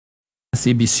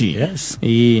CBC. Yes.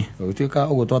 Utuika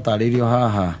ugutwataririo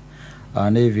haha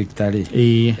ni victory.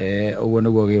 Ugo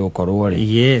niguo gigukorwo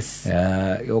ri. Yes.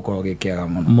 Gigukorwo gikiaga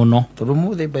muno. Tondu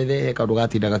muthi by the kandu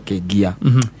gatindaga kingia.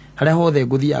 Haria hothe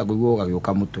nguthia nguigwo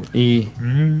gagiuka mutu.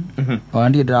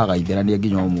 Wandi ndiragaithirania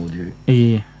nginya umuthi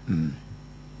uyu.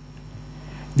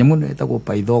 Nyamu netagwo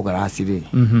Pythagoras ri.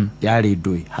 Yari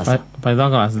ndui hasa.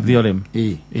 Pythagoras Theorem.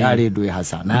 Yari ndui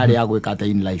hasa. Na yari agwika ata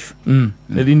in life.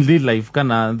 In real life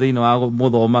kana thini wa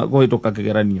muthoma kuhituka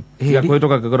kigeranio. Cia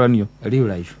kuhituka kigeranio. Real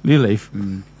life. Real life.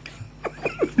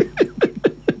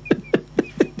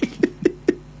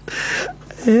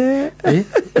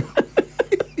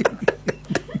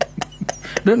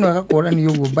 Don't know ni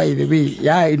ugo by the way.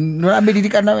 Ya no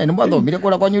amerikana we no thomire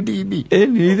kura kwa YouTube.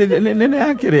 Nene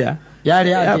yakiria.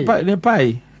 Yari ne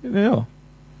pai. Neo.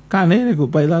 Kana iri ku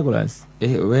Pythagoras.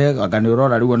 We akani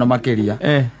urora riu na makiria.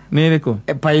 Ni iri ku.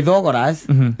 Pythagoras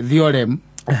Theorem.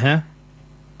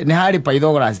 Ni hari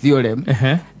Pythagoras Theorem.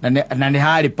 Na ni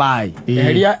hari pi.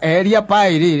 Eria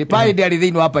pi ri. Pi ndi ari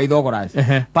thini wa Pythagoras.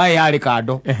 Pi hari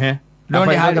kando. No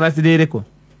ni Pythagoras ndi iri ku.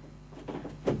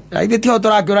 Aide tio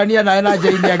turakiurania na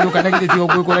jaini ya giuka na gite tio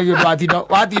gwikuragia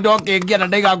watindo kengia na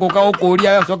ndaiga nguka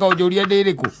ukuria coka ujurie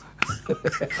ndiriku.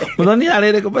 Muthoni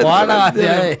arere ko wana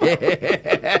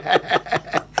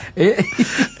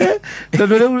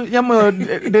tondu riu nyamo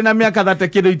ndina miaka 30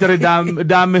 kindu itare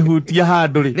ndamehutia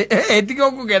handu ri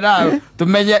tigo kugena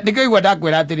tumenye ndikaigwa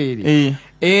ndakwira atiriri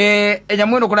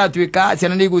nyamu ino kuratuika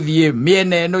ciana ni guthie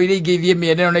miene no iri ingithie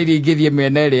miene no na iri ingithie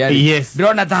miene ri ari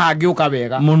ndirona ta hangiuka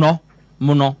wega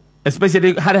muno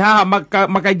especially hari haha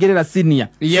makaigirira senior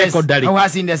secondary. Au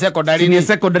senior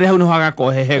secondary hau no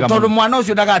hagakohehega tondu mwana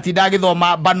ucio ndagatinda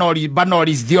agithoma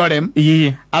Pythagoras Theorem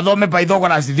athome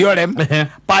Pythagoras Theorem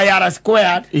pi r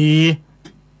squared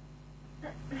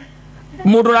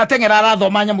mundu ratengera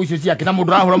arathoma nyamu icio ciake na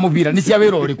mundu rahura mubira ni cia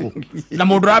wira uriku na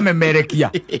mundu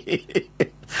ramemerekia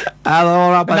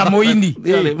na muini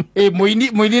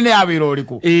muini ni ya wira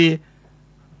uriku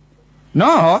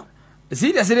no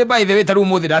seriously by the way taru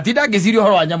muthi ndatinda ngiciria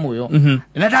horo wa nyamu yo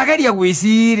na ndageria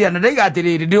gwiciria na ndaiga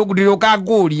atiriri ndiruka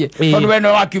ngurie tondu we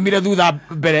no wakiumire thutha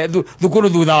mbere thukuru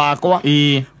thutha wakwa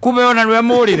kumbe ona nwe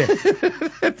murire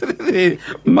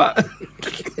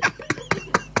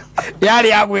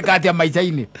yari agwika atia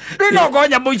maica-ini no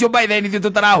gonya muico by the way ni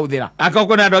tutarahuthira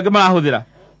akoko na andu angi marahuthira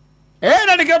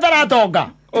na nikio taratonga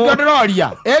ikio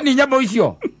ndiroria ni nyamu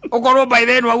icio ukorwo by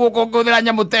the way no gukuthira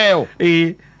nyamu teo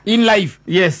in life.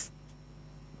 Yes.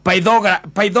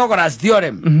 Pythagoras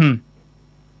Theorem.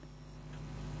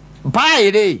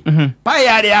 Pi ri. Pi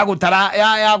yari ya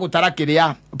gutara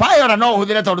kiria. Pi ona no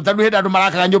uhuthire tondu tandu hinda andu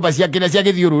marakaga nyumba cia kine cia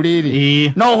githiuru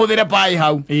riri. No uhuthire pi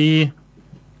hau. Pi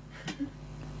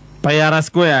r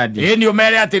squared. Ni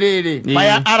umere atiriri. Pi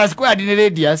r squared ni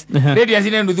radius. Radius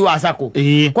ni nuthu wa sako.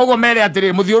 Koguo mere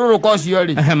atiriri muthiururuko ucio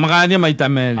ri. Magania maita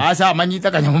meri. Aca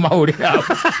manyita kanyamu maurira.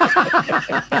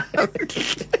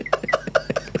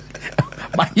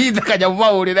 Mahita kanyamu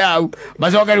maurira au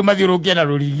macoka riu mathiurukie na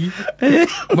rurigi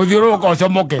muthiururuko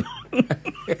ucomoke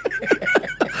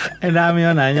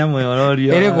ndamiona nyamu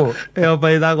yororio iriku eo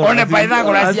Pythagoras one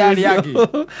Pythagoras yari yake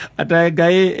atanga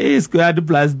a squared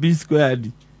plus b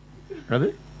squared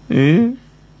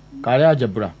kare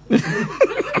algebra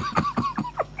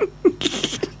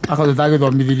ako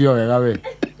tutagithomithirio wega we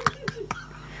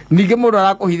ninge mundu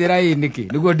arakuhithira niki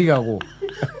niguo ndigagwo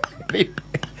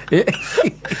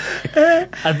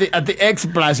at the x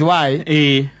plus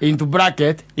y into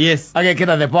bracket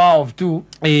agekira the power of 2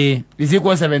 is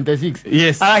equal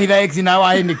 76 arahitha x na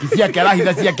y niki ciake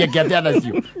arahitha ciake kiatia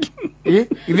nacio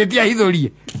ithetia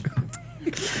hithurie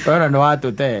ora no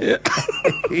atute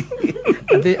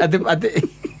ati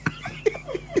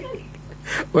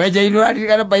weje inu ari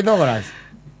kana Pythagoras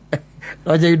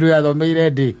roje inu ya thomeire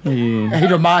ndi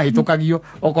hiro mahitukagio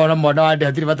okona mwana wa ndi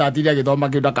atiri batatiri agithoma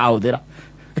kiunda kahuthira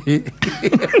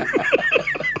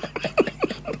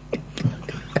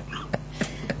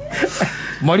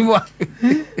mwalimu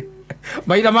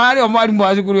maira mari o mwalimu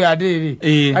wa cukuru ya ndiri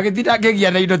agitinda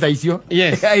ngigia na indo ta icio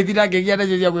agitinda ngigia na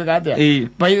cio gwika atia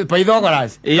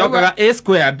Pythagoras yokaga a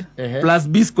squared plus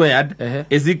b squared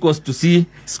is equals to c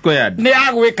squared ni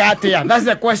agwika atia that's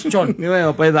the question ni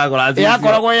wewe Pythagoras ya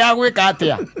koragwo ya gwika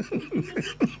atia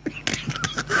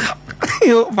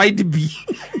yo fight b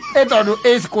tondu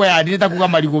a squared ni takuga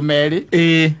marigu meri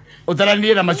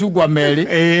utaranie na macungwa meri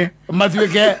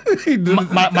matuike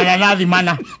mananathi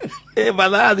mana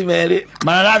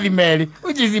mananathi meri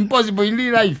which is impossible in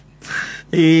real life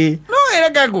no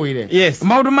erega reke ngwire Yes.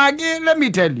 maundu mangi let me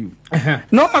tell you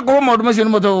no makorwo maundu macio ni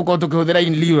muto ko tukihuthira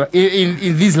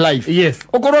in this life Yes.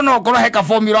 ukorwo no ukorwo heka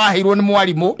formula waheirwo ni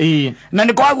mwarimu na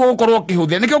ni kwaguo ukorwo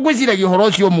ukihuthira nikio ngwiciragia uhoro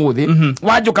ucio muthi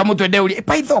wanjuka mutwe ndeuri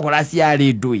Pythagora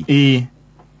ciari ndui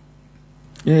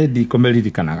di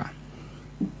komeririkanaga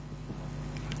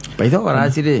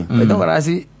Pythagora cire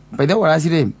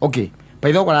okay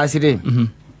Pythagora cire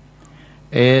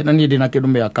na ni ndina kindu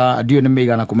miaka ndio ni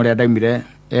migana kumaria ndaimire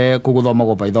kuguthoma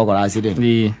go Pythagora cire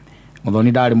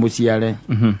muthoni ndari muciare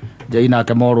njai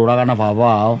nake moruraga na baba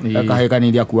wao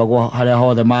akahekaniria kuagwo haria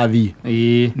hothe mathi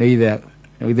ni ithe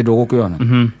ndugukiona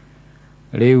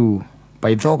riu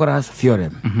Pythagora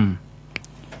Theorem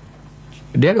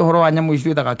nderi horo wa nyamu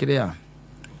icio itaga kiria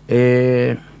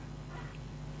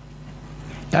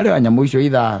yale wa nyamu icio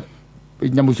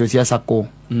nyamu icio cia sako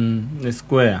ni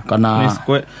square kana ni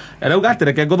square era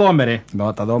ugatereke nguthomere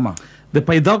no tathoma. The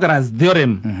Pythagoras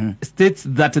theorem states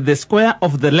that the square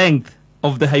of the length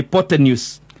of the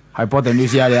hypotenuse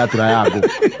yale atura yako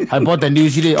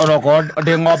hypotenuse ri oroko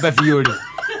de ngombe fiuri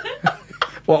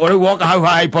ore woka hau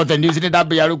hypotenuse ri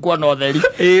ndambe ya ruko no theri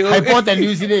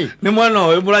hypotenuse ri ni mwana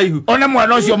we muraihu ona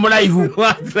mwana ucio muraihu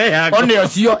one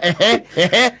ucio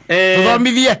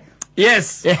tuthomithie.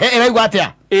 Yes. Eraigwa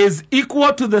atia is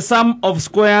equal to the sum of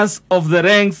squares of the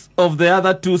lengths of the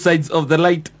other two sides of the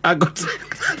right angle.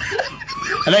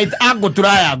 Right angle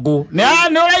triangle. Ne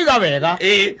uraiga wega.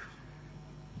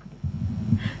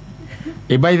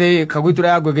 By the kagui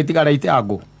triangle getiga right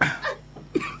angle.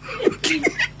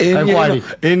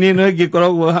 Ni no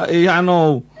gikoragwo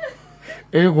hano.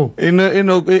 Ego.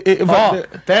 Ino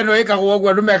teno ikagwo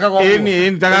gwa ndumekaga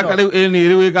ni taka ni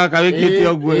riu ikaka wikiti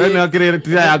ogwo ni akirire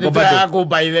tira yako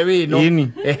by the way no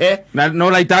na no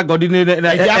right angle ni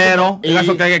ero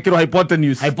igacoka gekirwo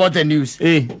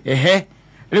hypotenuse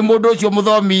ri mundu ucio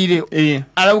muthomire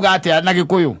arauga atia na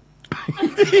gikuyu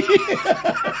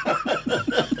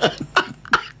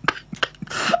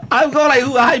I've got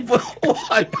like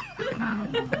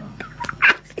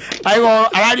aigo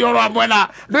arari oro amwena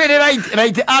ndwire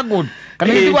right angle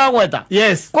kana gitwa gweta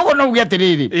yes kogo no ugia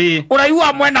tiriri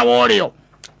uraiwa mwena worio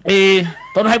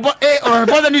tondu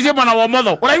hypotenuse mwena wa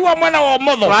motho uraiwa mwena wa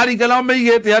motho warigana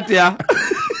meigete atia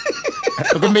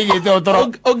tumeigete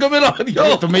otoro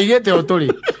ongemerorio tumeigete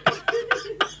oturi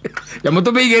ya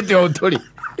mutumeigete oturi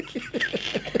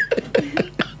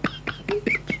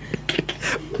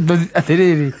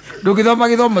atiriri ndugithoma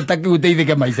githomo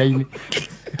takiuteithike maica-ini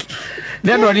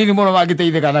ni andu anini muno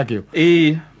mangiteithika nakio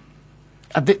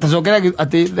ati tacokera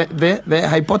ati the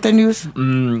hypotenuse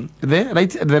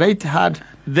the right had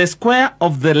the square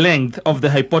of the length of the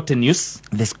hypotenuse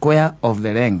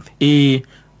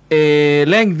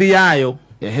length yayo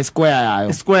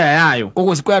square yayo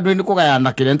kogo square ndu ni kugaya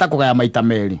na kirenta kugaya maita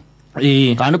meri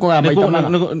kana kugaya maita mana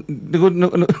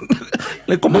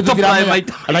le como topa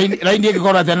maita line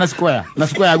ikikora tena square na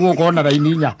square guo kona line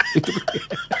inya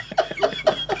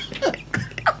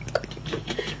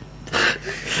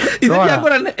is it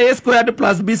equal a squared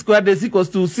plus b squared is equals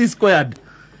to c squared?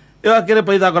 Yo akire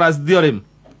Pythagoras theorem.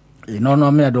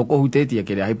 No me ndo kuhutetie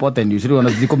kire hypotenuse ri ona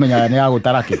thikumenya ni ya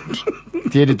gutaraki.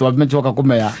 Tieri twamechoka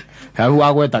kumenya. Hau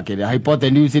wagweta kire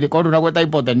hypotenuse ri kondu na gweta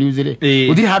hypotenuse ri.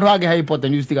 Uthi handu hange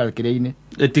hypotenuse tiga kire-ini.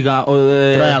 Tiga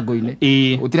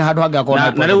triangle-ini. Uthi handu hange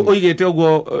akona. Na riu uigite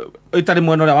ogwo itari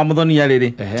mwena ria wa muthonia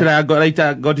riri. Triangle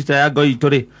right got triangle itu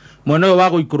ri. Mwena uyu wa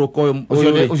guikuruka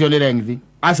ucio ni length.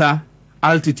 Asa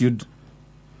altitude.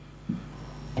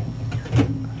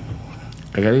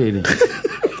 Kagari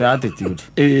the altitude.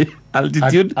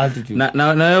 Altitude.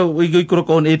 Na we go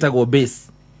ikoroka on etagwo base.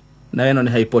 Na eno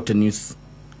ni hypotenuse.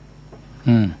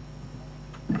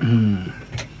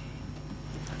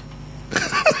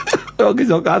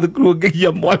 Ogicoka thukuru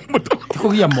ngigia mwarimu.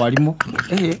 Tikugia mwarimu.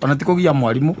 Ona tikugia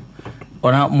mwarimu.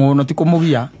 Ona muno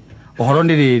tikumugia. Uhoro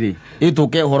ni riri.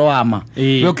 Ituke uhoro wa ma.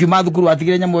 Yo kiuma thukuru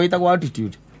atigire nyamu itagwo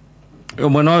altitude.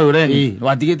 Mwana uyu reni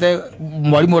watigite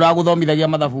mwarimu uraguthomithagia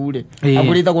mathabu ri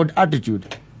agurita go attitude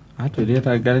atwire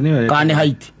ta ngari ni kana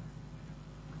height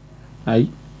ai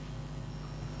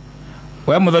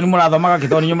we muthoni murathomaga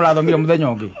kitoni nyu murathomire muthenya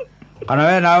ungi kana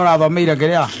we na urathomeire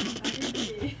kiria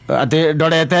ati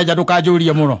ndorete nja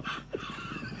ndukanjurie muno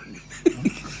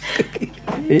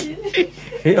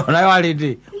ona wari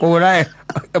ndi kugura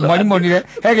mwarimu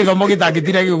he githomo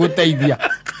gitangitire giguteithia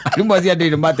arimu acia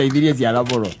ndiri mateithirie ciana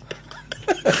muno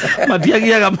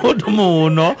matiagiaga mundu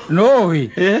muno no we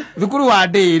thukuru wa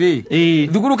ndiri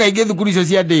thukuru kaingi thukuru icio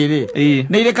cia ndiri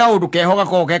ni ire kaundu kehoga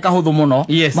ko ke kahuthu muno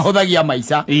mahuthagia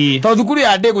maica to thukuru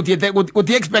ya ndiri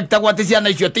gutie expect gwati ciana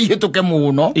icio tihituke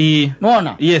muno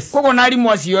nona kogo na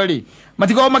arimu acio ri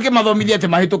matiko makimathomithia ati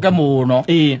mahituke muno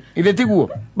ithe tiguo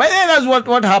by the way that's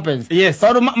what happens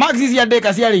so maxis ya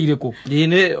ndeka cia iriku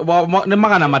ni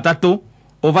magana matatu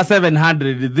over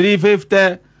 700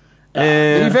 350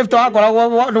 350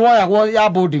 akoragwo nwoyagwo ya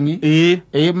boarding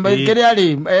kiri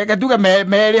ari gatuge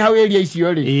meri hau area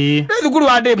icio ri thukuru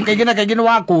wa ndem kaingĩ ni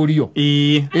wakurio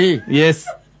yes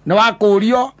ni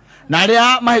wakurio na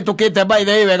aria mahitukite by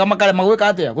the way wega makare magwika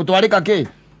atia gutwarika ki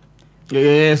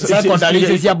secondary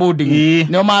icio cia boarding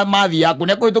nio mathi yaku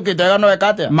ne kuhitukite wega no weka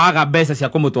atia maga mbeca cia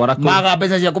kumutwara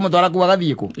ku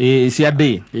agathie ku cia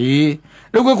ndi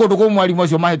riu gwe kundu ku mwarimu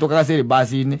ucio mahitukaga ciri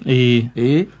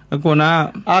basi-ini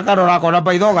kuona akarora akona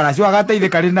Pythagora cio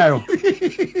agateithika ri nayo.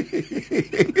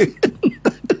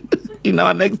 In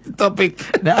our next topic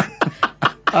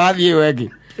athie wegi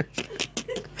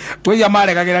kwiya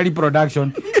marekagira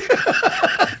reproduction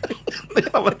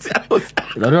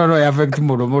no ya affect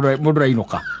mundu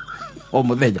rainuka o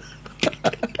muthenya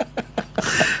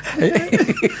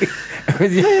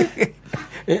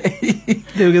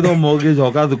Deu githomo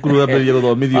gicoka thukuru yambiririe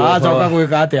guthomithio acoka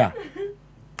gwika atia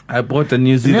I bought a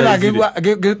New Zealand.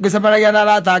 Gisabaragia na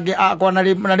ratangi akwa na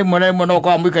rimwe no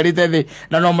kwa muikarite thi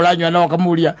na no muranywa no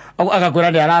kamuria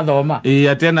agakwira ni arathoma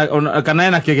atena kana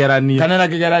ena kigerania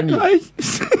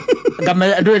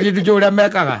ngame ndwe ndi uria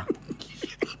mekaga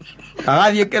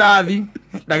agathie kirathi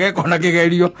ndagekona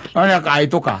kigerio no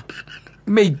akaituka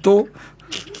meito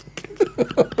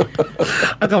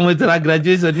akamwitira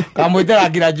graduation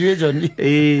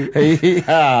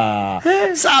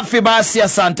safi basi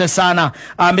asante sana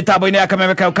mitambo ine ya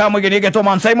kamemeka ukamwe geni getwa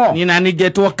Mansaimo nina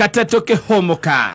nigetwa Katta tukihomoka.